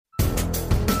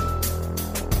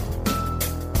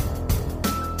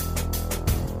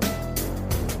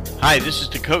Hi, this is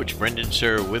the coach, Brendan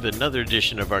Sir, with another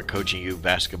edition of our Coaching You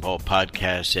Basketball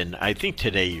podcast. And I think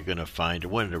today you're going to find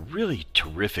one of the really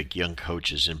terrific young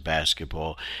coaches in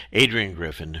basketball, Adrian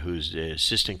Griffin, who's the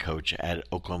assistant coach at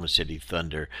Oklahoma City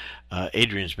Thunder.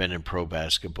 Adrian's been in pro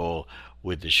basketball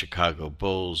with the Chicago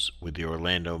Bulls, with the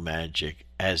Orlando Magic,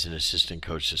 as an assistant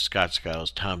coach to Scott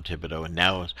Skiles, Tom Thibodeau, and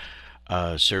now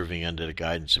serving under the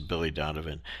guidance of Billy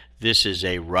Donovan. This is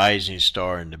a rising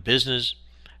star in the business.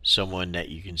 Someone that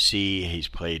you can see, he's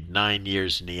played 9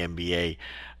 years in the NBA,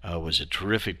 was a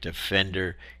terrific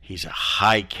defender. He's a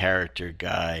high character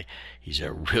guy. He's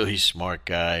a really smart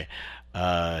guy.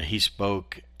 He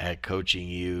spoke at Coaching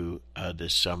You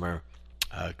this summer.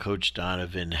 Coach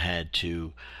Donovan had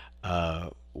to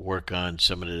work on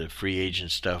some of the free agent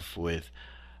stuff with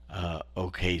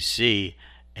OKC,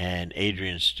 and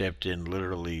Adrian stepped in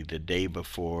literally the day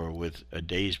before with a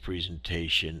day's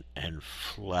presentation and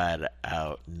flat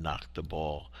out knocked the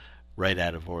ball right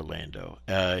out of Orlando.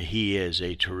 He is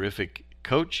a terrific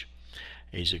coach.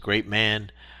 He's a great man.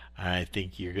 I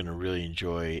think you're going to really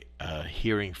enjoy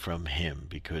hearing from him,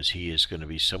 because he is going to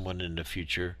be someone in the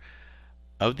future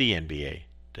of the NBA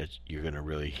that you're going to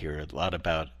really hear a lot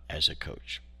about as a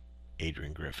coach.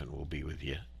 Adrian Griffin will be with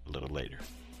you a little later.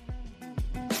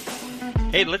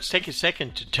 Hey, let's take a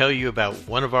second to tell you about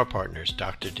one of our partners,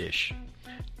 Dr. Dish.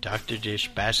 Dr. Dish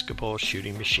basketball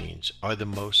shooting machines are the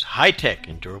most high-tech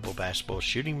and durable basketball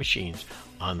shooting machines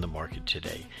on the market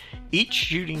today. Each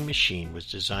shooting machine was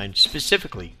designed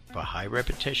specifically for high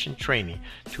repetition training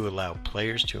to allow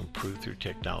players to improve through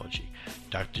technology.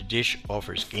 Dr. Dish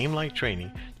offers game-like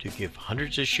training to give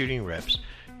hundreds of shooting reps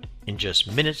in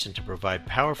just minutes and to provide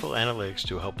powerful analytics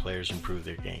to help players improve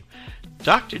their game.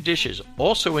 Dr. Dish has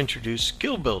also introduced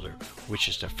Skill Builder, which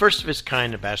is the first of its kind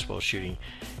in the basketball shooting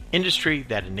industry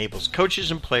that enables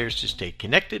coaches and players to stay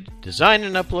connected, design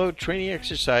and upload training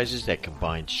exercises that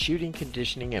combine shooting,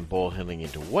 conditioning, and ball handling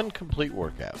into one complete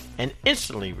workout, and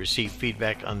instantly receive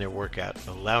feedback on their workout,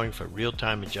 allowing for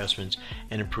real-time adjustments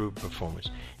and improved performance.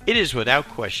 It is without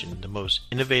question the most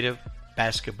innovative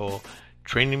basketball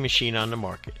training machine on the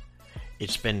market.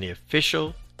 It's been the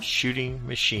official shooting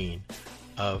machine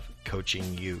of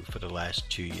Coaching You for the last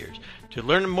 2 years. To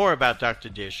learn more about Dr.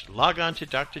 Dish, log on to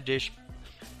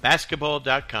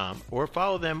drdishbasketball.com or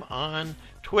follow them on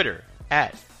Twitter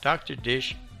at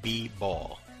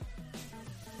drdishbball.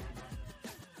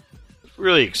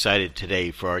 Really excited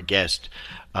today for our guest,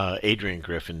 Adrian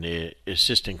Griffin, the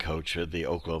assistant coach of the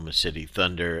Oklahoma City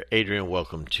Thunder. Adrian,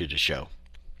 welcome to the show.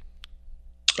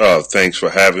 Thanks for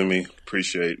having me.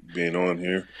 Appreciate being on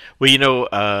here. Well,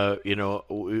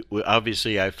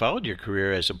 obviously, I followed your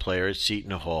career as a player at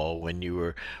Seton Hall when you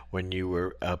were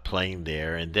playing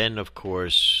there, and then, of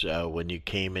course, when you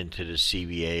came into the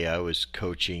CBA, I was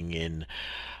coaching in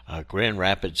Grand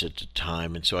Rapids at the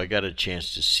time, and so I got a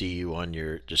chance to see you on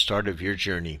the start of your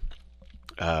journey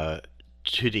to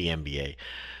the NBA.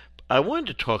 I wanted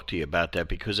to talk to you about that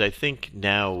because I think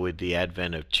now with the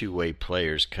advent of two-way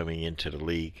players coming into the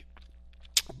league,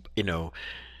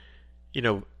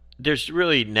 there's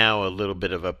really now a little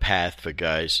bit of a path for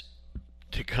guys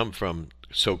to come from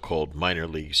so-called minor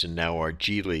leagues and now our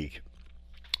G League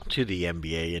to the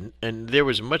NBA. And there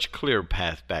was a much clearer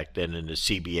path back then in the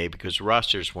CBA because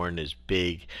rosters weren't as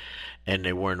big and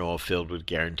they weren't all filled with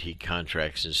guaranteed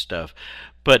contracts and stuff.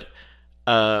 But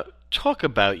talk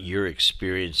about your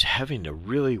experience having to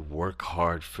really work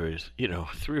hard for, 3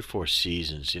 or 4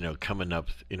 seasons, coming up,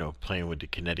 playing with the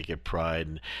Connecticut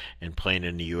Pride and playing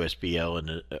in the USBL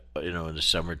in the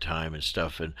summertime and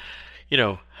stuff. And,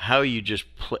 how you just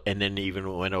and then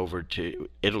even went over to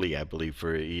Italy, I believe,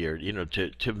 for a year,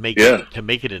 to make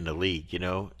it in the league,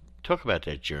 Talk about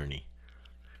that journey.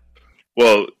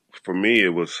 Well, for me,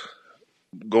 it was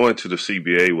going to the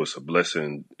CBA was a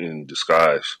blessing in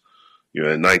disguise. In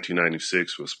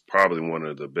 1996 was probably one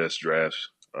of the best drafts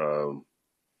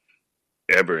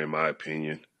ever, in my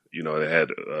opinion. They had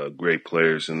great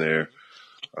players in there.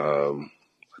 I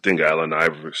think Allen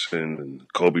Iverson and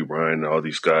Kobe Bryant and all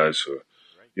these guys,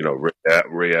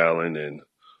 Ray Allen. And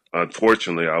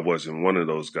unfortunately, I wasn't one of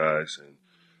those guys. And,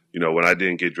 when I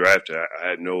didn't get drafted, I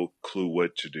had no clue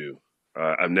what to do.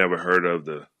 I've never heard of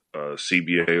the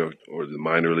CBA or the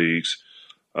minor leagues,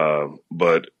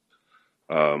 but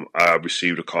I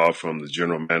received a call from the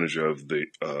general manager of the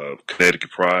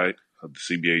Connecticut Pride, of the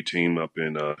CBA team up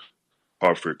in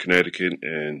Hartford, Connecticut,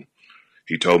 and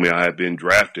he told me I had been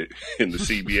drafted in the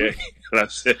CBA. And I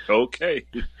said, okay.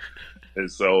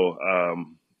 And so, I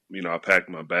packed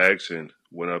my bags and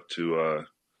went up to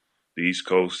the East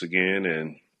Coast again,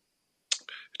 and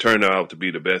it turned out to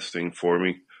be the best thing for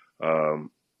me.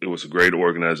 It was a great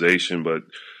organization, but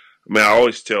I mean, I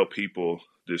always tell people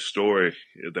this story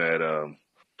that, a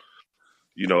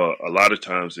lot of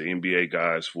times the NBA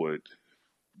guys would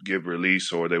give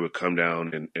release or they would come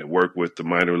down and work with the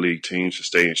minor league teams to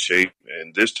stay in shape.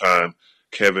 And this time,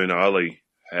 Kevin Ollie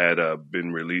had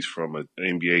been released from an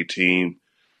NBA team.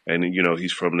 And,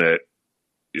 he's from the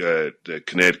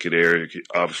Connecticut area.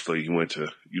 Obviously, he went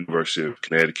to University of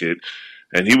Connecticut.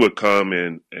 And he would come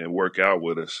and work out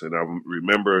with us. And I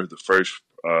remember the first,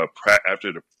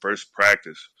 after the first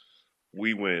practice,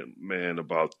 we went, man,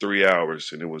 about 3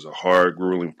 hours, and it was a hard,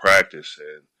 grueling practice,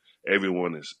 and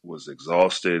everyone was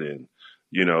exhausted. And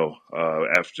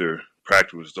after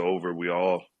practice was over, we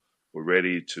all were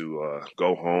ready to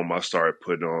go home. I started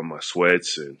putting on my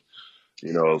sweats and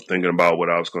thinking about what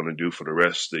I was going to do for the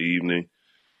rest of the evening.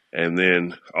 And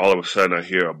then all of a sudden, I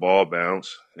hear a ball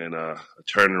bounce, and I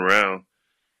turn around,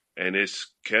 and it's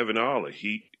Kevin Ollie.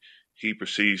 He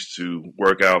proceeds to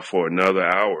work out for another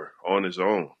hour on his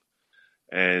own.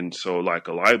 And so like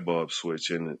a light bulb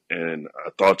switch, and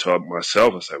I thought to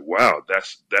myself, I said, wow,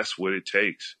 that's what it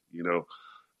takes,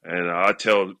 And I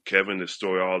tell Kevin this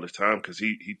story all the time because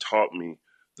he taught me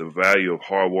the value of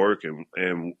hard work,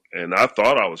 and I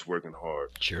thought I was working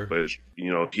hard. Sure. But,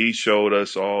 he showed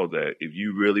us all that if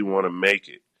you really want to make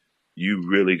it, you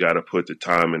really got to put the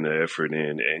time and the effort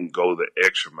in and go the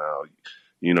extra mile.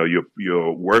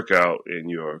 Your workout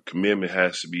and your commitment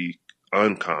has to be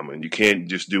uncommon. You can't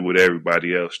just do what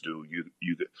everybody else do. You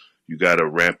got to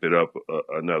ramp it up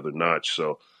another notch.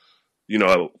 So,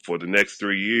 for the next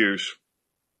 3 years,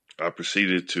 I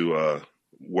proceeded to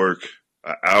work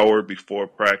an hour before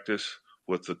practice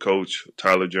with the coach,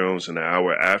 Tyler Jones, and an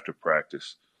hour after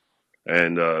practice.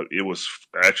 And it was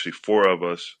actually four of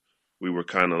us. We were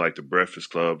kind of like the Breakfast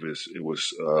Club. It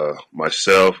was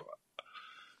myself,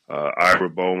 Ira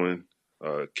Bowen,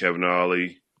 Kevin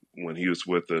Ollie when he was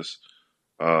with us,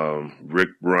 Rick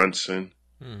Brunson,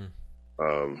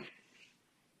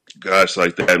 guys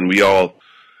like that. And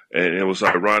and it was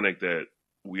ironic that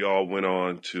we all went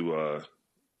on to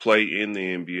play in the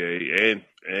NBA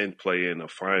and play in the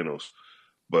finals.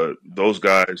 But those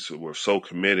guys were so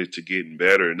committed to getting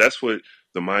better. And that's what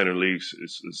the minor leagues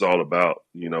is all about.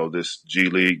 This G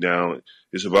League now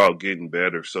is about getting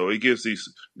better. So it gives these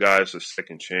guys a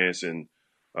second chance. And,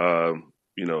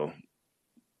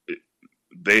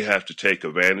 they have to take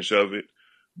advantage of it.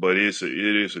 But it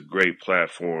is a great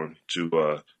platform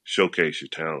to showcase your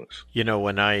talents.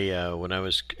 When I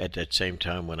was at that same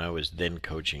time when I was then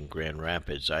coaching Grand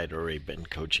Rapids, I'd already been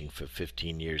coaching for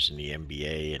 15 years in the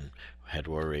NBA and had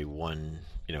already won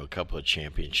a couple of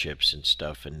championships and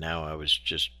stuff. And now I was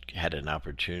just had an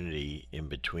opportunity in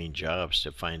between jobs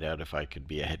to find out if I could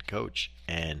be a head coach.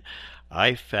 And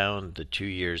I found the 2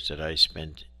 years that I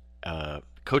spent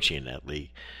coaching in that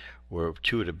league were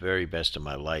two of the very best of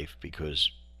my life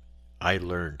because I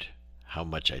learned how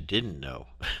much I didn't know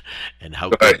and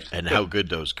how good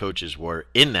those coaches were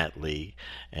in that league.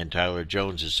 And Tyler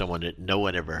Jones is someone that no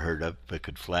one ever heard of but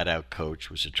could flat out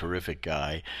coach, was a terrific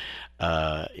guy.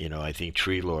 I think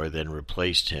Treelor then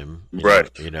replaced him, right?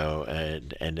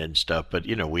 And then stuff. But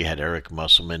we had Eric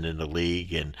Musselman in the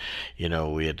league, and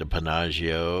we had the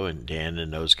Panaggio and Dan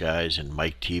and those guys, and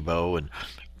Mike Tebow, and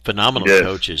phenomenal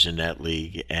coaches in that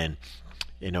league. And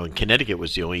and Connecticut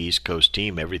was the only East Coast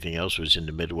team. Everything else was in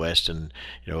the Midwest, and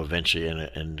eventually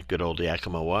in good old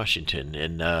Yakima, Washington.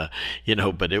 And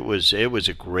but it was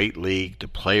a great league. The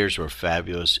players were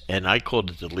fabulous, and I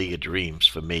called it the League of Dreams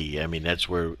for me. I mean, that's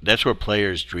where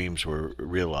players' dreams were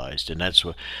realized, and that's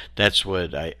what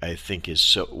I think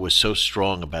was so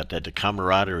strong about that. The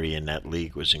camaraderie in that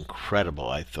league was incredible.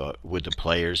 I thought, with the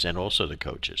players and also the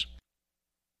coaches.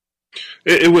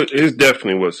 It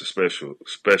definitely was a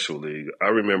special league. I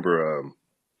remember,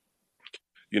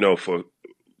 for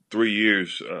 3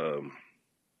 years,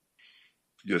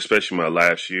 especially my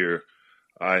last year,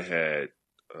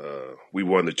 we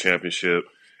won the championship,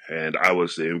 and I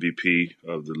was the MVP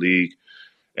of the league,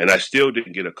 and I still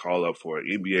didn't get a call up for an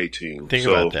NBA team. Think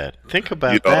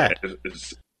about that.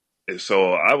 And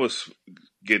so I was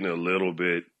getting a little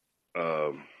bit,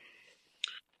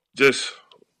 just.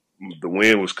 The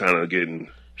wind was kind of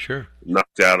getting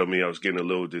knocked out of me. I was getting a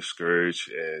little discouraged,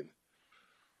 and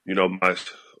you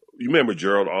remember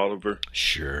Gerald Oliver?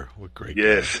 Sure, what great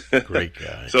guy. Great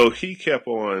guy. So he kept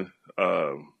on.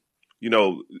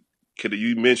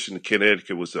 You mentioned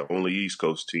Connecticut was the only East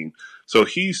Coast team, so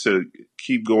he used to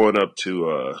keep going up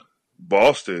to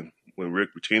Boston when Rick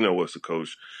Pitino was the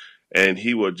coach, and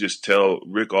he would just tell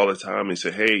Rick all the time and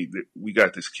say, "Hey, we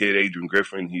got this kid, Adrian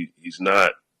Griffin. He's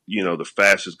not." The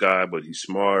fastest guy, but he's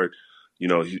smart. He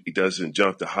doesn't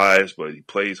jump the highest, but he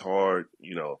plays hard.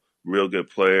 real good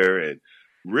player. And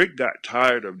Rick got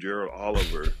tired of Gerald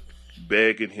Oliver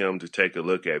begging him to take a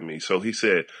look at me. So he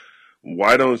said,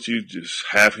 why don't you just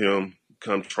have him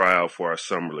come try out for our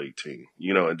summer league team?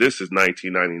 And this is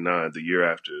 1999, the year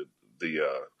after the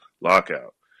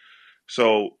lockout.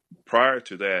 So prior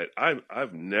to that,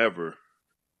 I've never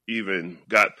even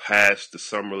got past the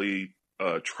summer league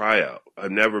tryout.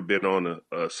 I've never been on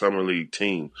a summer league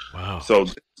team. Wow. So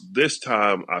this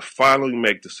time, I finally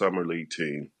make the summer league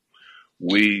team.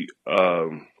 We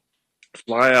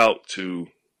fly out to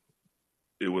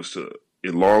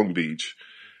in Long Beach,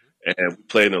 and we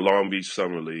play in the Long Beach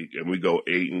Summer League, and we go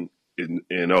 8-0.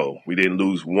 We didn't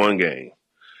lose one game.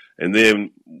 And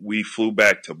then we flew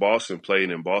back to Boston, played,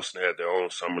 and Boston had their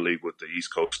own summer league with the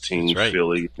East Coast teams, right.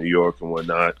 Philly, New York, and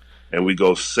whatnot. And we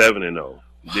go 7-0.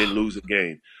 Didn't lose a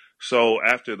game. So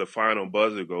after the final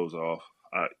buzzer goes off,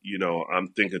 I'm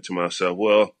thinking to myself,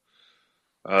 well,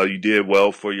 you did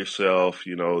well for yourself.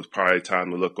 It's probably time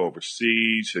to look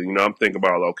overseas. And, I'm thinking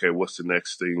about, okay, what's the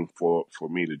next thing for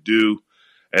me to do?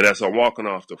 And as I'm walking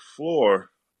off the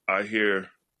floor, I hear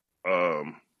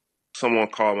someone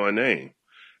call my name.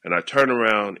 And I turn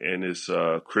around, and it's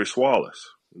Chris Wallace,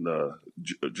 the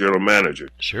general manager.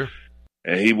 Sure.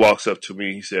 And he walks up to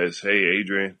me. He says, hey,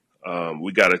 Adrian,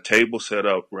 we got a table set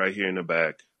up right here in the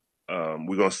back.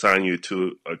 We're going to sign you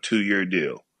to a 2-year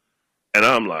deal. And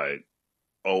I'm like,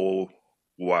 oh,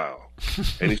 wow.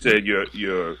 And he said,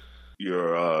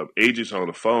 your agent's on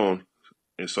the phone.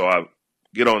 And so I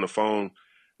get on the phone,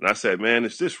 and I said, man,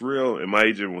 is this real? And my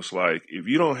agent was like, if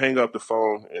you don't hang up the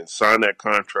phone and sign that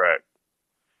contract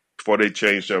before they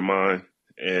change their mind,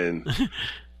 and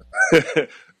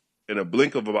in a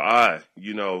blink of an eye,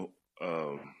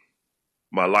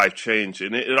 my life changed.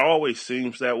 And it always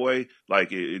seems that way.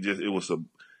 Like it was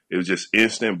just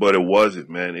instant, but it wasn't,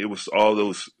 man. It was all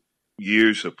those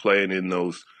years of playing in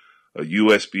those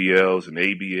USBLs and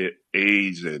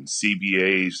ABAs and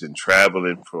CBAs and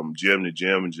traveling from gym to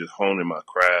gym and just honing my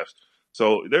craft.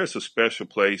 So there's a special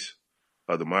place,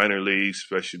 the minor leagues,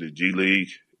 especially the G League,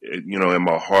 in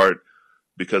my heart,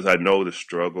 because I know the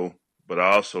struggle, but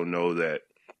I also know that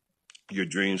your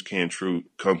dreams can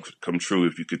come true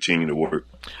if you continue to work.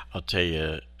 I'll tell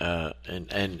you,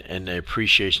 and the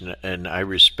appreciation, and I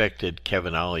respected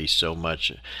Kevin Ollie so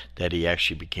much that he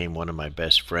actually became one of my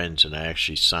best friends, and I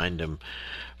actually signed him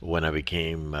when I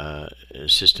became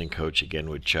assistant coach again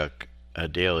with Chuck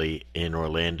Daly in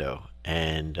Orlando,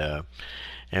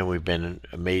 and we've been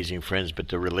amazing friends. But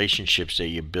the relationships that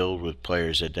you build with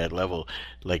players at that level,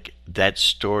 like that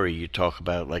story you talk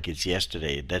about like it's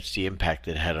yesterday, that's the impact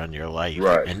it had on your life.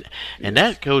 Right. And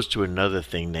that goes to another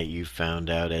thing that you found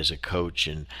out as a coach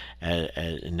and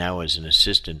now as an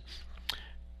assistant.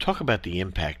 Talk about the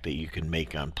impact that you can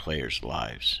make on players'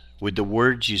 lives with the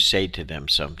words you say to them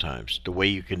sometimes, the way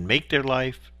you can make their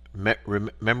life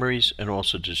memories and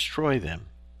also destroy them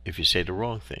if you say the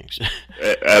wrong things.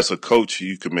 As a coach,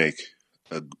 you can make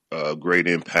a great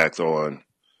impact on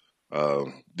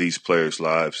these players'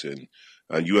 lives. And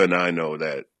you and I know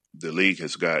that the league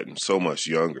has gotten so much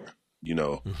younger.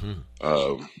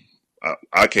 Mm-hmm.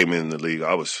 I came in the league,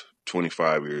 I was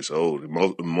 25 years old.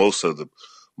 Most of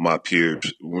my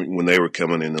peers, when they were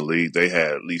coming in the league, they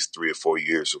had at least 3 or 4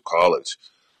 years of college.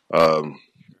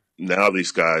 Now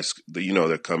these guys,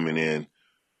 they're coming in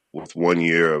with 1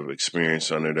 year of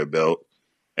experience under their belt,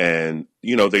 and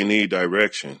they need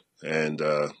direction. And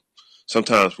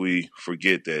sometimes we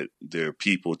forget that they're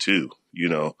people too.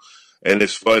 And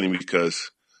it's funny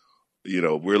because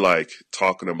we're like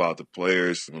talking about the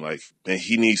players and like, man,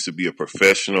 he needs to be a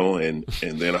professional, and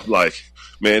then I'm like,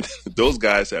 man, those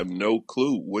guys have no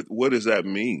clue what does that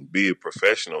mean? Be a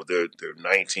professional? They're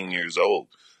 19 years old.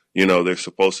 They're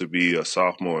supposed to be a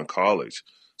sophomore in college.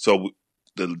 So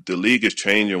the league is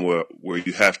changing where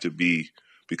you have to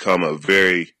become a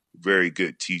very, very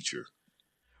good teacher.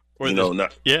 Or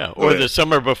the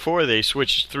summer before they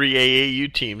switched 3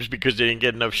 AAU teams because they didn't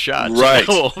get enough shots. Right.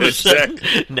 All of a sudden,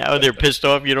 now they're pissed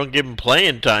off you don't give them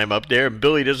playing time up there, and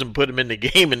Billy doesn't put them in the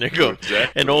game, and they're going.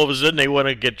 Exactly. And all of a sudden they want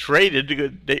to get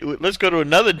traded. Let's go to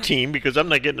another team because I'm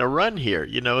not getting a run here.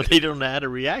 They don't know how to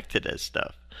react to that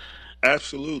stuff.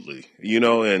 Absolutely.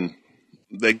 And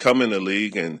they come in the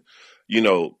league and,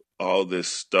 all this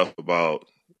stuff about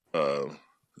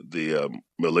the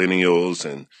millennials,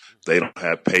 and they don't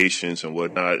have patience and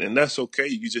whatnot. And that's okay.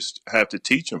 You just have to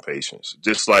teach them patience,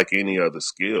 just like any other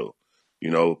skill.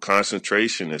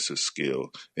 Concentration is a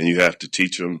skill, and you have to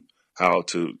teach them how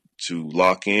to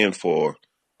lock in for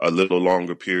a little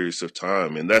longer periods of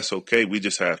time. And that's okay. We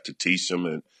just have to teach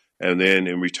them. And then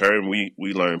in return,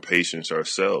 we learn patience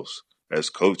ourselves as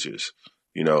coaches.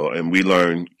 and we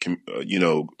learn,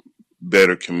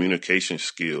 better communication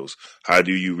skills. How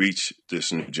do you reach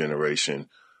this new generation?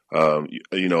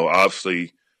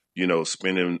 Obviously,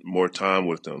 spending more time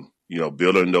with them,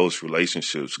 building those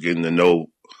relationships, getting to know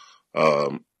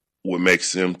what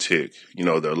makes them tick,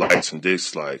 their likes and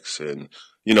dislikes. And,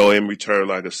 in return,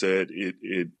 like I said,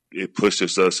 it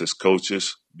pushes us as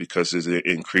coaches because it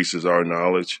increases our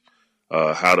knowledge,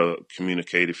 how to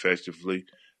communicate effectively.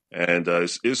 And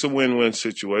it's a win-win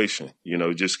situation.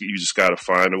 You just got to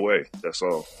find a way. That's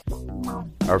all.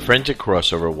 Our friends at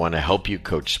Crossover want to help you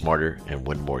coach smarter and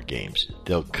win more games.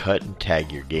 They'll cut and tag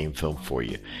your game film for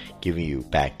you, giving you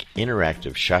back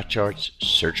interactive shot charts,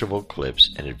 searchable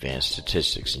clips, and advanced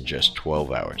statistics in just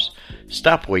 12 hours.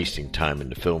 Stop wasting time in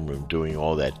the film room doing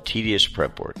all that tedious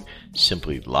prep work.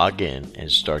 Simply log in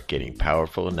and start getting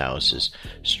powerful analysis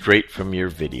straight from your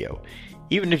video.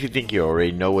 Even if you think you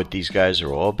already know what these guys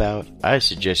are all about, I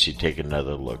suggest you take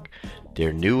another look.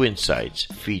 Their new insights,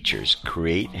 features,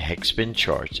 create hexspin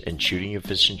charts and shooting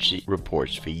efficiency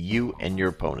reports for you and your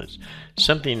opponents,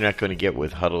 something you're not going to get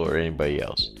with Huddle or anybody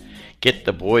else. Get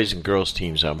the boys and girls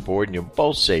teams on board and you'll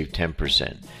both save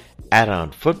 10%. Add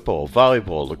on football,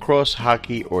 volleyball, lacrosse,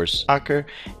 hockey, or soccer,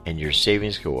 and your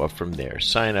savings go up from there.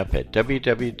 Sign up at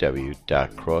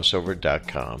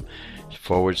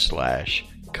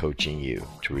www.crossover.com/coaching you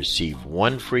to receive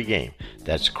one free game.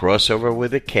 That's crossover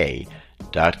with a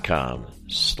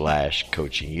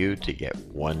K.com/coaching you to get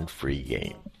one free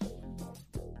game.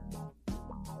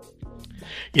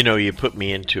 You put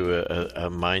me into a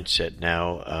mindset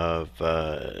now of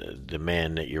the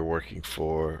man that you're working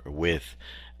with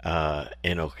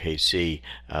in OKC,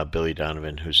 Billy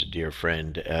Donovan, who's a dear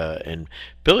friend. And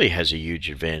Billy has a huge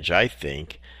advantage, I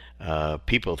think.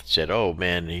 People said, "Oh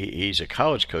man, he's a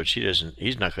college coach.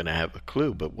 He's not going to have a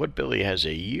clue." But what Billy had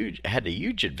a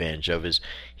huge advantage of is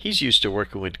he's used to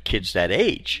working with kids that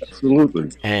age. Absolutely.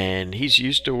 And he's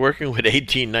used to working with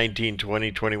 18, 19,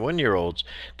 20, 21-year-olds.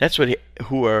 That's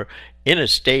who are in a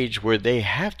stage where they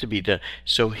have to be done.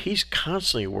 So he's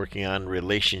constantly working on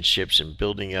relationships and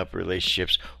building up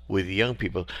relationships with young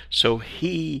people. So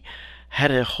he had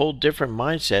a whole different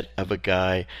mindset of a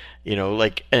guy,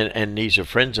 and these are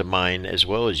friends of mine as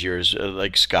well as yours,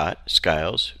 like Scott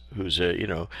Skiles, who's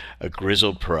a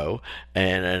grizzled pro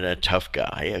and a tough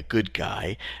guy, a good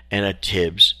guy, and a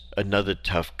Tibbs, another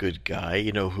tough, good guy,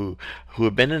 who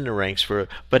had been in the ranks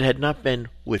but had not been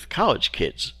with college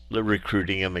kids,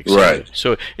 recruiting them, etc. Right.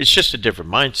 So it's just a different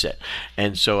mindset.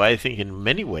 And so I think in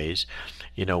many ways,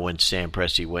 when Sam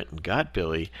Presti went and got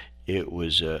Billy, it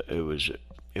was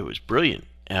brilliant,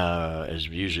 as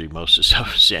usually most of the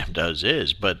stuff Sam does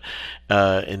is, but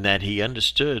in that he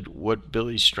understood what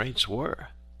Billy's strengths were.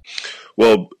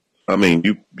 Well, I mean,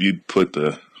 you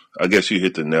I guess you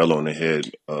hit the nail on the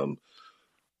head.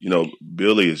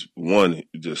 Billy is one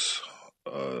just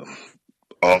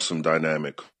awesome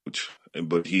dynamic coach,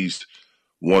 but he's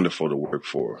wonderful to work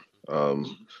for.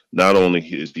 Not only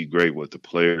is he great with the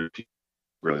players,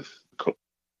 with the coach,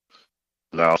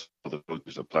 allows the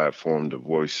coaches a platform to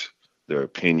voice their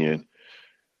opinion.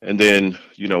 And then,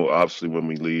 obviously when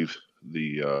we leave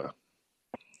the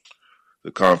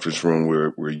conference room,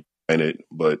 we're united,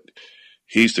 but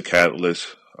he's the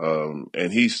catalyst.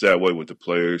 And he's that way with the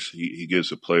players. He gives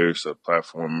the players a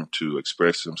platform to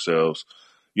express themselves.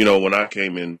 When I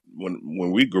came in,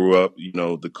 when we grew up,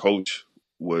 the coach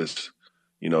was,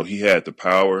 he had the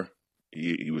power.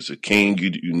 He was a king.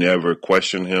 You never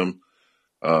questioned him.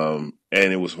 And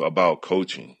it was about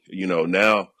coaching.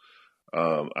 Now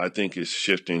I think it's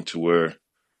shifting to where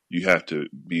you have to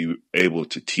be able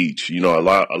to teach. A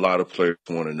lot of players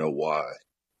want to know why.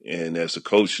 And as a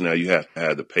coach now, you have to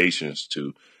have the patience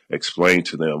to explain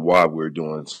to them why we're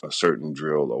doing a certain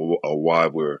drill or why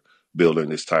we're building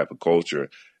this type of culture.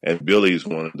 And Billy is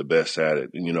one of the best at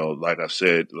it. Like I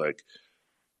said,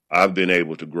 I've been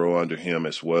able to grow under him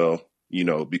as well,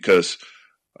 because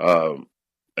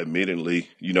admittedly,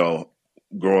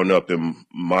 growing up in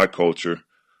my culture,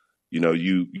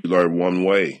 you learn one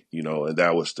way, and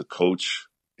that was to coach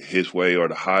his way or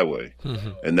the highway.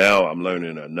 Mm-hmm. And now I'm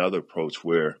learning another approach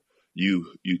where you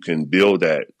can build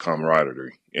that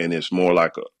camaraderie, and it's more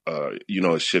like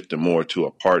it's shifting more to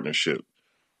a partnership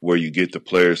where you get the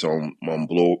players on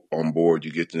board,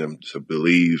 you get them to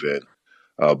believe and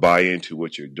buy into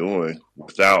what you're doing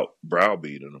without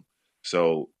browbeating them.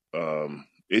 So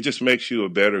it just makes you a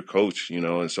better coach,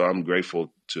 and so I'm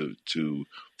grateful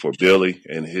for Billy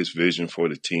and his vision for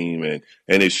the team, and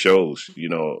it shows.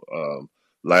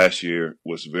 Last year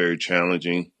was very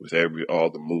challenging with all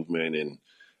the movement and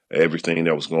everything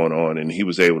that was going on, and he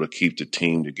was able to keep the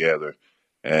team together.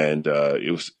 And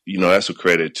it was, that's a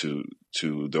credit to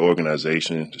the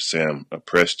organization, to Sam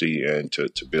Presti, and to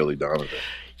Billy Donovan.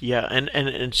 Yeah, and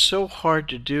it's so hard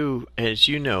to do, as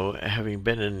you know, having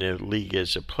been in the league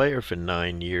as a player for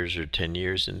 9 years or 10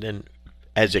 years, and then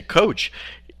as a coach,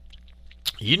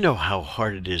 you know how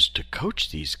hard it is to coach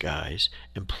these guys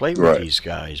and play with Right. these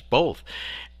guys both.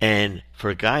 And for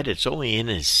a guy that's only in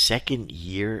his second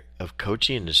year of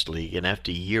coaching in this league, and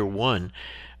after year one,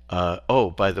 oh,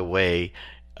 by the way,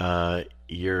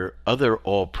 your other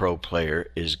all pro player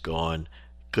is gone.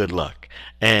 Good luck.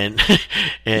 And,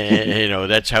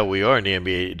 and that's how we are in the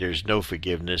NBA. There's no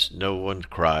forgiveness. No one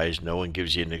cries. No one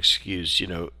gives you an excuse.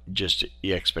 Just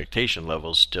the expectation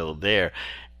level's still there.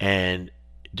 And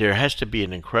there has to be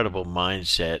an incredible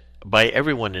mindset by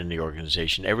everyone in the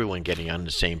organization, everyone getting on the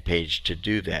same page to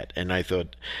do that. And I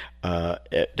thought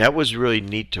that was really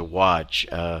neat to watch.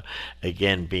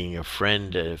 Again, being a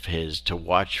friend of his, to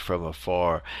watch from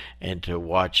afar and to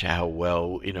watch how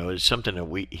well, it's something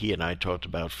that he and I talked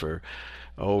about for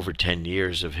over 10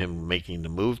 years of him making the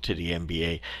move to the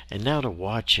NBA, and now to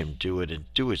watch him do it and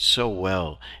do it so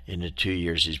well in the 2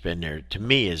 years he's been there, to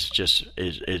me is just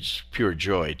it's pure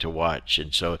joy to watch.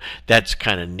 And so that's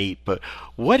kind of neat. But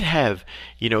you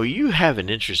have an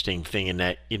interesting thing in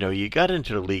that, you got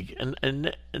into the league,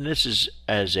 and this is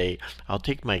I'll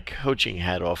take my coaching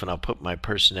hat off and I'll put my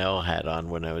personnel hat on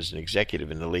when I was an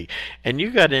executive in the league, and you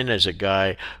got in as a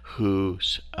guy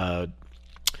who's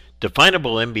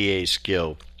definable NBA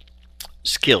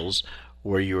skills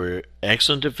where you were an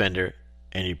excellent defender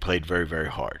and you played very, very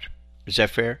hard. Is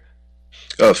that fair?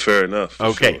 Oh, fair enough.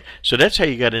 Okay, Sure. so that's how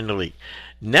you got in the league.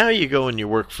 Now you go and you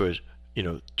work for,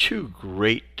 two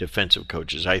great defensive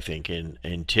coaches, I think,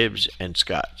 in Tibbs and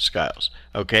Skiles.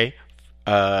 Okay,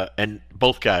 and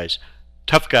both guys,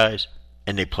 tough guys,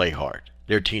 and they play hard.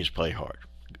 Their teams play hard.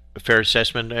 A fair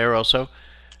assessment there also?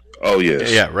 Oh,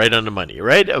 yes. Yeah, right on the money,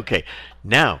 right? Okay.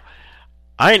 Now,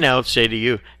 I now say to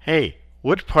you, hey,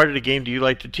 what part of the game do you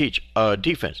like to teach?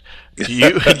 Defense. Do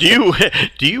you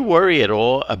do you worry at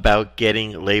all about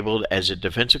getting labeled as a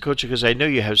defensive coach? Because I know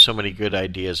you have so many good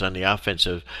ideas on the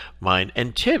offensive mind.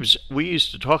 And Tibbs, we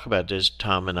used to talk about this,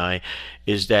 Tom and I,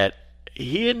 is that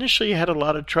he initially had a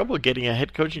lot of trouble getting a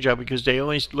head coaching job because they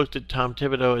always looked at Tom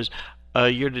Thibodeau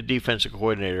as you're the defensive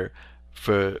coordinator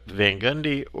for Van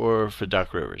Gundy or for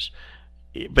Doc Rivers.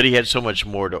 But he had so much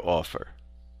more to offer.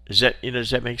 Does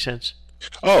that make sense?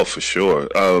 Oh, for sure.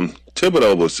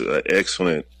 Thibodeau was an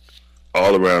excellent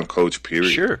all-around coach.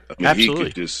 Period. Sure, I mean, absolutely.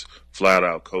 he could just flat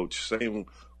out coach. Same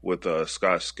with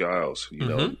Scott Skiles.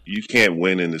 Mm-hmm. You can't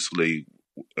win in this league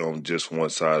on just one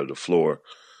side of the floor.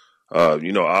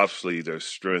 Obviously their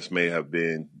strength may have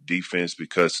been defense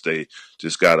because they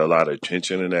just got a lot of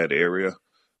attention in that area.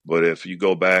 But if you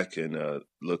go back and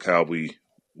look how we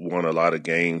won a lot of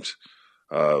games,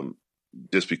 um,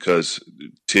 just because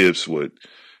Tibbs would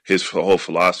his whole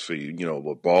philosophy,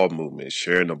 with ball movement,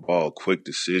 sharing the ball, quick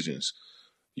decisions.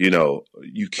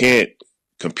 You can't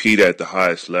compete at the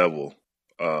highest level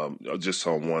just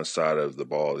on one side of the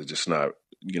ball. It's just not,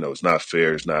 it's not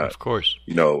fair. It's not, Of course.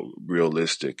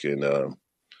 realistic. And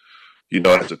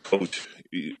as a coach,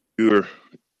 you're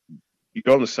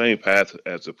on the same path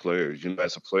as a player.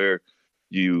 As a player,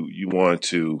 you want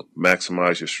to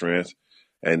maximize your strength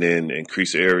and then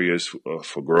increase areas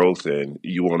for growth, and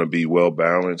you want to be well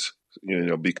balanced.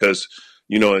 Because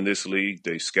in this league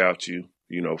they scout you,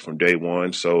 from day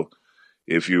one. So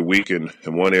if you're weak in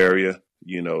one area,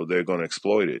 they're going to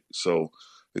exploit it. So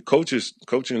the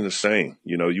coaching the same.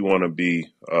 You want to be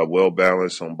well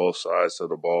balanced on both sides of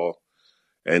the ball,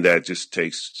 and that just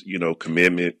takes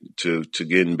commitment to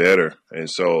getting better. And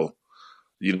so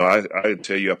I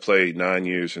tell you, I played 9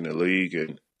 years in the league,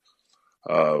 and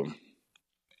um,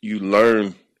 you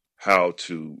learn how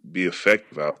to be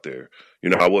effective out there.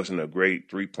 I wasn't a great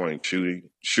 3-point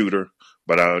shooter,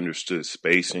 but I understood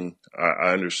spacing.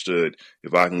 I understood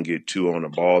if I can get two on the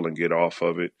ball and get off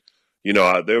of it.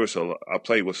 I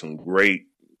played with some great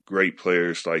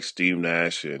players like Steve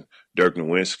Nash and Dirk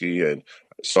Nowitzki, and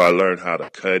so I learned how to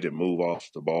cut and move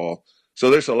off the ball. So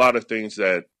there's a lot of things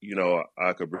that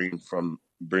I could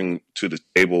bring to the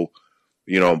table,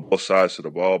 on both sides of the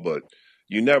ball. But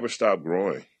you never stop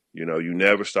growing. You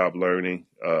never stop learning.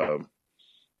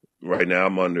 Right now,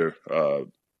 I'm under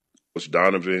Coach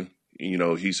Donovan.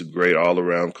 He's a great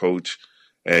all-around coach,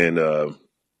 and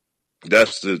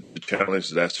that's the challenge.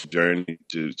 That's the journey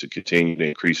to continue to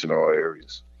increase in all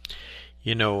areas.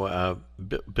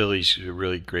 Billy's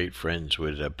really great friends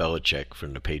with Belichick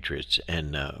from the Patriots,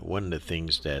 and one of the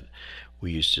things that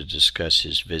we used to discuss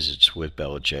his visits with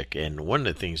Belichick, and one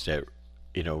of the things that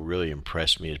really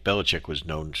impressed me is Belichick was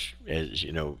known as,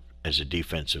 as a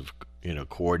defensive,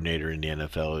 coordinator in the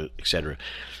NFL, etc.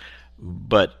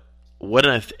 But what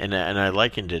and I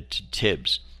likened it to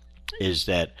Tibbs is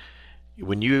that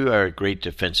when you are a great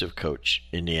defensive coach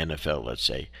in the NFL, let's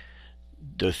say,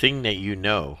 the thing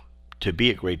that to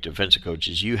be a great defensive coach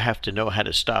is you have to know how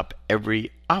to stop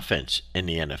every offense in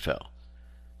the NFL.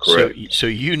 Correct.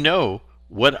 So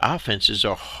what offenses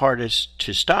are hardest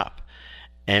to stop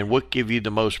and what give you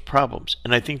the most problems.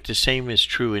 And I think the same is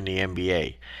true in the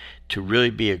NBA. To really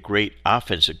be a great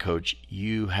offensive coach,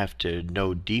 you have to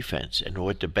know defense and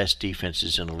what the best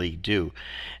defenses in the league do.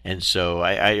 And so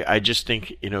I just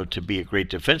think, to be a great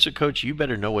defensive coach, you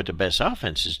better know what the best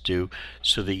offenses do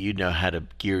so that you know how to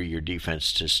gear your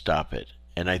defense to stop it.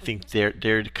 And I think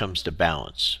there comes the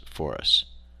balance for us.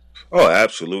 Oh,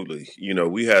 absolutely.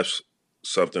 We have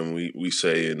something we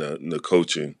say in the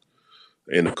coaching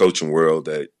world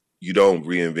that you don't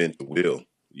reinvent the wheel.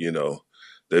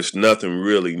 There's nothing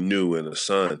really new in the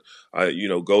sun.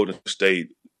 Golden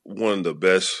State, one of the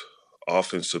best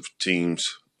offensive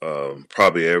teams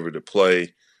probably ever to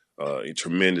play, a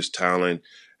tremendous talent.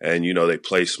 And, they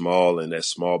play small and that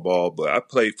small ball. But I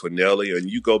played for Nelly, and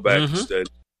you go back to study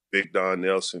Big Don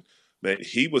Nelson. Man,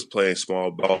 he was playing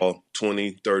small ball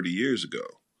 20, 30 years ago,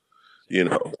 and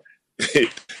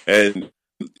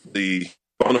the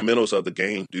fundamentals of the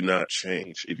game do not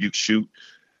change. If you shoot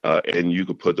and you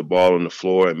can put the ball on the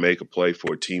floor and make a play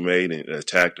for a teammate and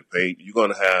attack the paint, you're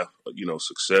going to have,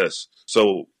 success.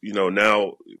 So,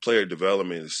 now player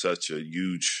development is such a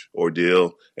huge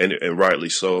ordeal, and rightly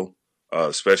so,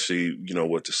 especially,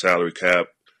 with the salary cap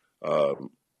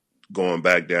going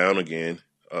back down again.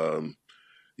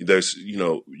 There's,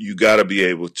 you got to be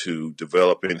able to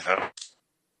develop in-house.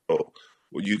 So,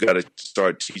 you got to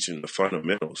start teaching the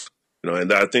fundamentals,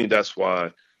 and I think that's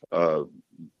why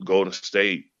Golden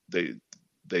State,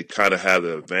 they kind of have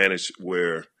the advantage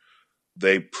where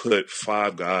they put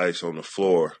 5 guys on the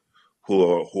floor who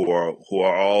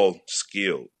are all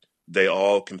skilled. They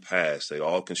all can pass. They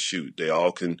all can shoot. They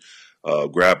all can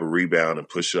grab a rebound and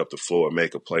push it up the floor and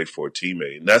make a play for a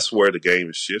teammate. And that's where the game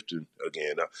is shifting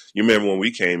again. Now, you remember when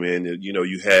we came in,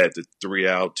 you had the 3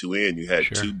 out, 2 in. You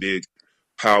had 2 big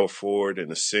power forward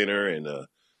and a center, and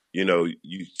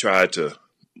you tried to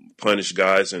punish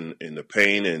guys in the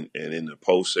paint and in the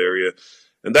post area.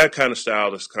 And that kind of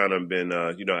style has kind of been,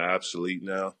 obsolete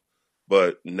now.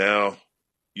 But now,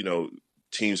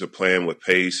 teams are playing with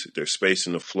pace. They're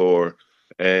spacing the floor.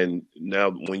 And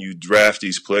now when you draft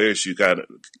these players, you gotta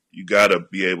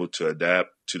be able to adapt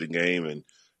to the game.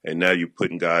 And now you're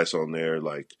putting guys on there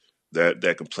like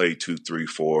that can play 2, 3,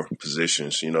 4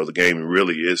 positions. The game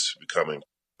really is becoming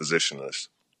positionless.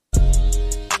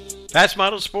 Fast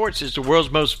Model Sports is the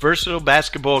world's most versatile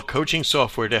basketball coaching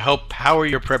software to help power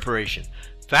your preparation.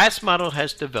 Fast Model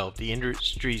has developed the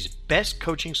industry's best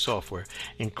coaching software,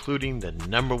 including the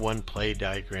 #1 play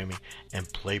diagramming and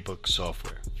playbook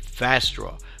software,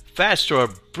 FastDraw.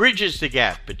 FastDraw bridges the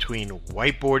gap between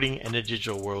whiteboarding and the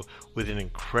digital world with an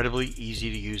incredibly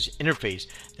easy-to-use interface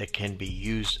that can be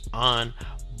used on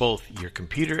both your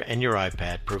computer and your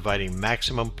iPad, providing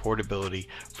maximum portability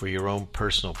for your own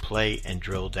personal play and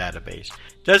drill database.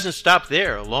 Doesn't stop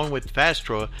there. Along with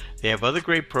FastDraw, they have other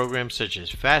great programs such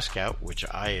as FastScout, which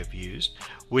I have used,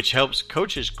 which helps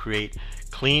coaches create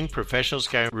clean professional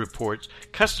scouting reports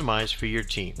customized for your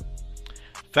team.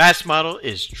 Fast Model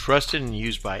is trusted and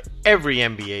used by every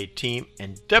NBA team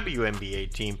and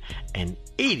WNBA team and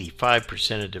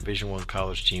 85% of Division I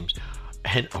college teams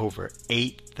and over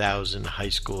 8,000 high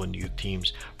school and youth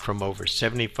teams from over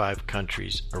 75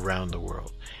 countries around the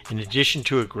world. In addition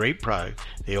to a great product,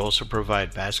 they also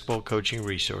provide basketball coaching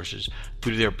resources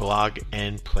through their blog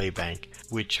and Playbank,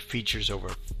 which features over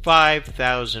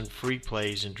 5,000 free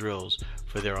plays and drills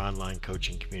for their online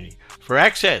coaching community. For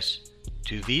access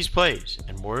to these plays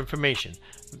and more information,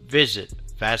 visit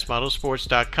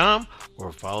fastmodelsports.com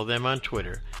or follow them on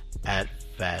Twitter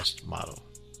 @FastModel.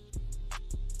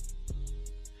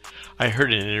 I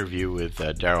heard an interview with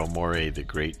Daryl Morey, the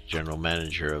great general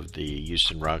manager of the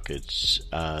Houston Rockets,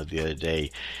 the other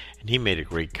day, and he made a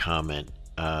great comment,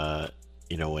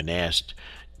 when asked,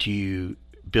 do you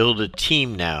build a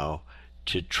team now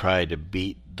to try to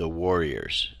beat the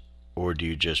Warriors, or do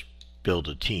you just build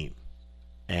a team?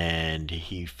 And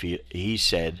he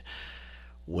said,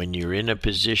 when you're in a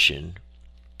position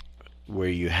where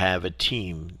you have a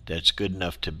team that's good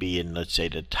enough to be in, let's say,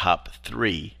 the top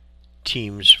 3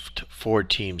 teams, 4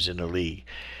 teams in the league,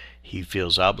 he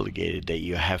feels obligated that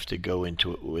you have to go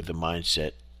into it with a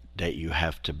mindset that you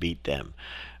have to beat them.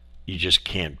 You just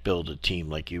can't build a team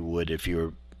like you would if you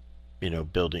were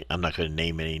building, I'm not going to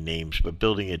name any names, but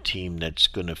building a team that's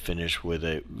going to finish with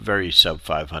a very sub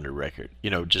 500 record,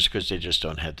 just because they just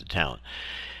don't have the talent.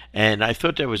 And I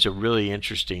thought that was a really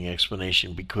interesting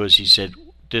explanation, because he said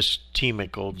this team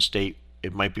at Golden State,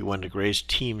 it might be one of the greatest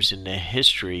teams in the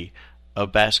history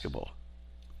of basketball,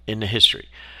 in the history.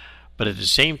 But at the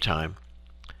same time,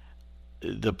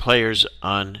 the players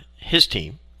on his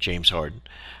team, James Harden,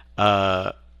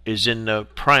 is in the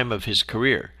prime of his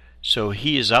career. So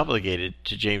he is obligated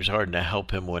to James Harden to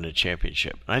help him win a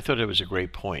championship. And I thought it was a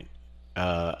great point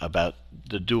about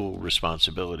the dual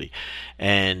responsibility.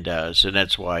 And so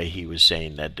that's why he was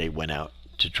saying that they went out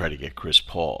to try to get Chris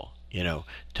Paul,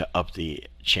 to up the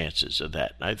chances of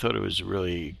that. And I thought it was a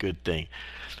really good thing.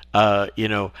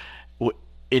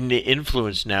 In the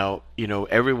influence now,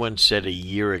 everyone said a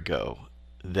year ago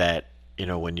that,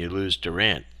 when you lose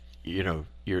Durant, you're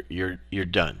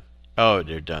done. Oh,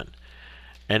 they're done.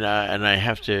 And I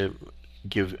have to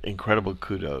give incredible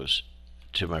kudos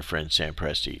to my friend Sam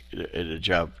Presti, the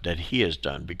job that he has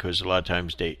done, because a lot of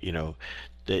times they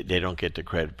don't get the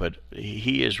credit, but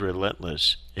he is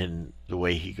relentless in the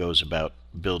way he goes about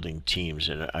building teams,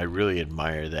 and I really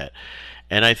admire that.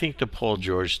 And I think the Paul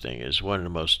George thing is one of the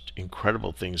most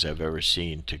incredible things I've ever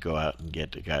seen, to go out and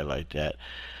get a guy like that.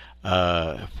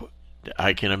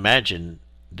 I can imagine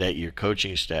that your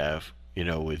coaching staff,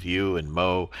 with you and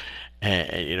Mo,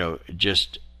 and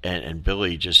and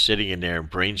Billy, just sitting in there and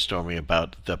brainstorming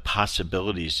about the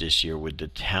possibilities this year with the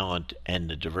talent and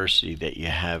the diversity that you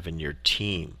have in your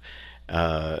team.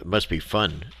 It must be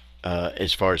fun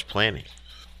as far as planning.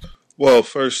 Well,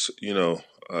 first,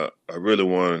 I really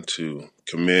wanted to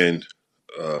commend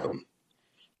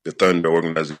the Thunder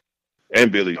organization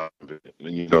and Billy.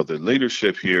 The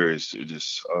leadership here is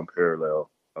just unparalleled.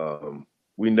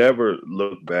 We never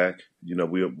look back.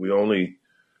 We only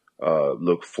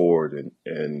look forward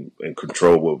and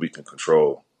control what we can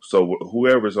control. So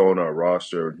whoever's on our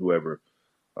roster and whoever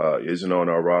isn't on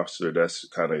our roster, that's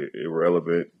kind of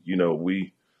irrelevant.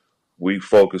 We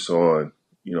focus on,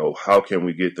 how can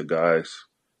we get the guys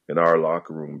in our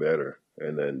locker room better?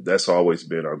 And then that's always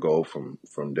been our goal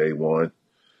from day one.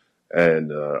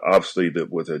 And obviously,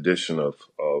 with the addition of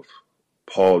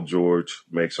Paul George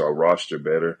makes our roster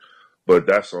better, but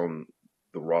that's on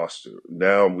the roster.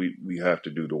 Now we have to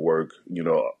do the work.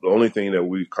 The only thing that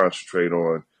we concentrate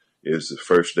on is the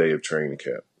first day of training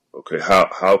camp. Okay,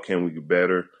 how can we get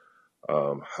better?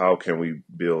 How can we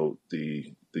build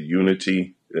the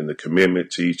unity and the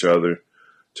commitment to each other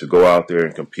to go out there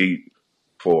and compete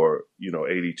for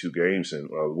 82 games? And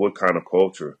what kind of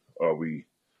culture are we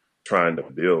trying to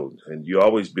build? And you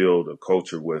always build a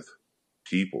culture with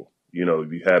people.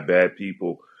 If you have bad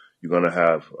people, you're going to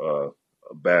have a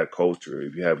bad culture.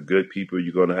 If you have good people,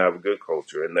 you're going to have a good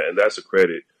culture. And that's a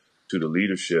credit to the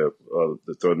leadership of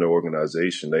the Thunder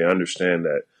organization. They understand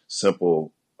that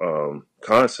simple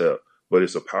concept, but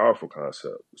it's a powerful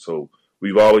concept. So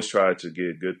we've always tried to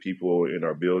get good people in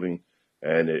our building,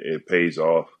 and it pays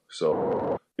off.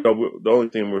 So, the only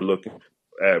thing we're looking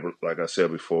at, like I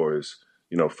said before, is,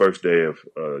 first day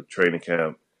of training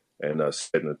camp and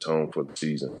setting the tone for the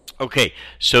season. Okay,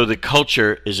 so the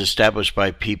culture is established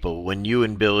by people. When you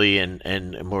and Billy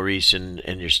and Maurice and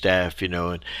your staff,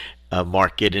 and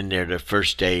Mark get in there the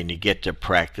first day and you get to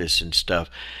practice and stuff,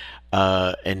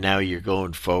 and now you're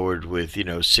going forward with,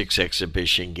 6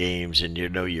 exhibition games, and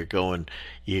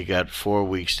you got 4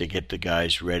 weeks to get the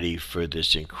guys ready for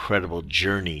this incredible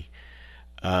journey.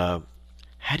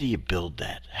 How do you build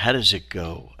that? How does it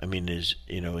go? I mean, is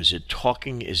it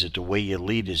talking? Is it the way you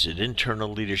lead? Is it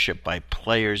internal leadership by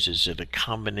players? Is it a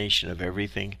combination of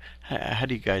everything? How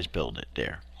do you guys build it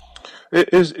there?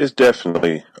 It's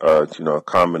definitely, a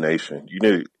combination. You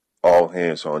need all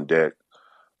hands on deck.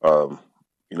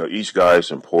 Each guy is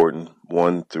important.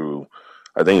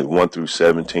 I think 1 through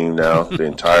 17 now. The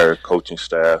entire coaching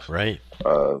staff, right?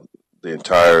 The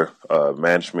entire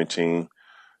management team.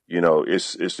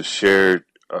 It's a shared.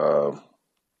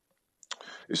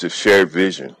 It's a shared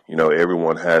vision.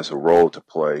 Everyone has a role to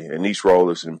play, and each role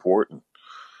is important.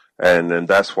 And then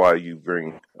that's why you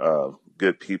bring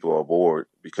good people aboard,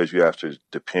 because you have to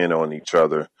depend on each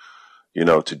other,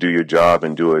 to do your job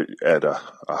and do it at a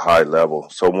high level.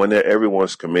 So when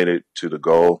everyone's committed to the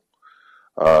goal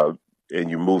and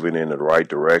you're moving in the right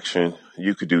direction,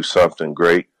 you could do something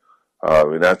great.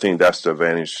 And I think that's the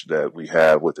advantage that we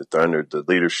have with the Thunder. The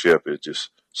leadership is just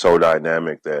so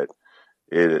dynamic that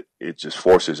it just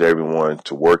forces everyone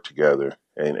to work together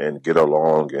and get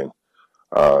along. And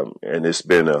And it's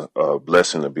been a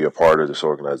blessing to be a part of this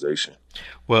organization.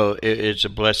 Well, it's a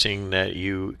blessing that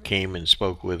you came and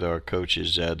spoke with our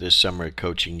coaches this summer at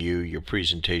Coaching U. Your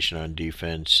presentation on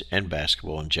defense and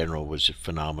basketball in general was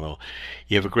phenomenal.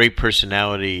 You have a great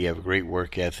personality, you have a great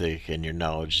work ethic, and your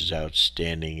knowledge is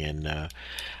outstanding. And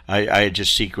I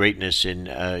just see greatness in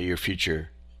your future,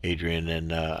 Adrian,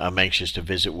 and I'm anxious to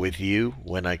visit with you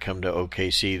when I come to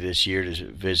OKC this year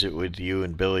to visit with you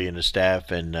and Billy and the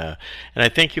staff. And I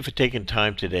thank you for taking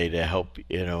time today to help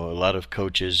a lot of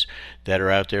coaches that are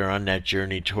out there on that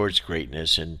journey towards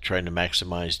greatness and trying to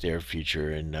maximize their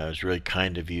future. And it was really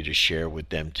kind of you to share with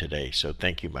them today. So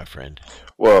thank you, my friend.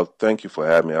 Well, thank you for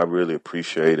having me. I really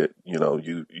appreciate it.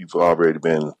 You've already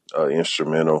been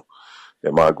instrumental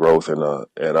in my growth, and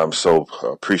I'm so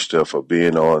appreciative of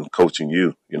being on Coaching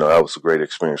U. That was a great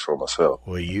experience for myself.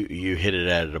 Well, you hit it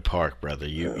out of the park, brother.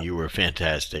 You were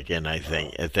fantastic, and I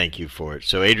thank you for it.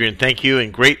 So, Adrian, thank you,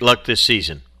 and great luck this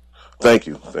season. Thank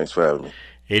you. Thanks for having me.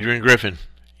 Adrian Griffin,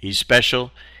 he's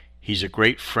special. He's a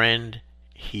great friend.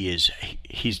 He's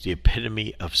the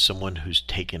epitome of someone who's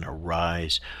taken a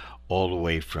rise all the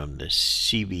way from the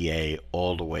CBA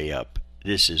all the way up.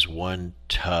 This is one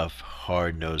tough,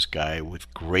 hard-nosed guy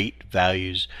with great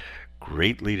values,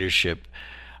 great leadership,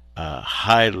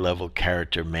 high-level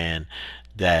character man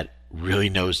that really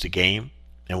knows the game.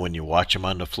 And when you watch him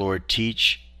on the floor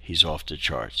teach, he's off the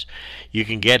charts. You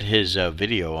can get his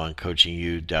video on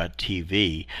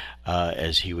coachingu.tv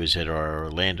as he was at our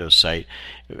Orlando site.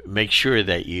 Make sure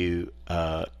that you,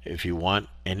 if you want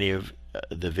any of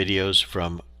the videos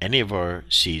from any of our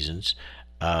seasons,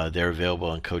 they're available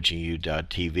on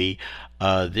coachingu.tv.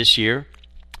 This year,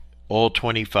 all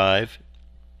 25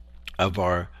 of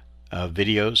our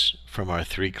videos from our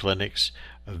 3 clinics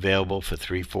available for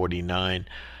 $349,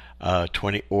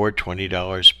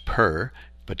 $20 per,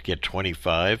 but get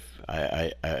 25.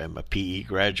 I am a PE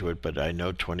graduate, but I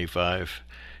know 25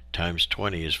 times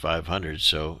 20 is 500,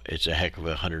 so it's a heck of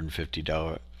a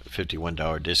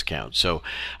 $51 discount. So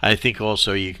I think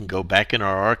also you can go back in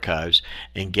our archives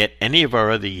and get any of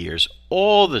our other years,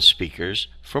 all the speakers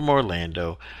from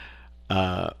Orlando,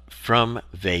 from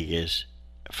Vegas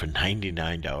for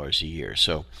 $99 a year.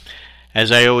 So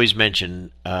as I always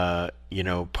mention,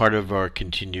 part of our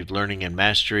continued learning and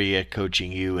mastery at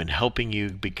Coaching U and helping you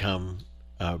become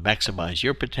maximize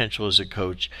your potential as a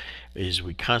coach is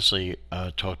we constantly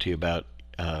talk to you about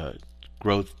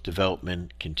growth,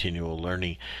 development, continual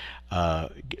learning.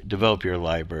 Develop your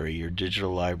library, your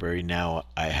digital library. Now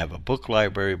I have a book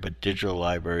library, but digital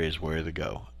library is where to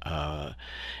go.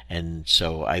 And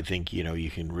so I think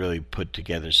you can really put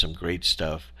together some great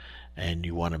stuff, and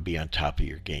you want to be on top of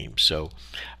your game. So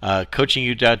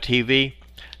coachingu.tv.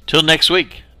 Till next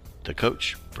week, the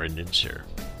coach, Brendan Suhr.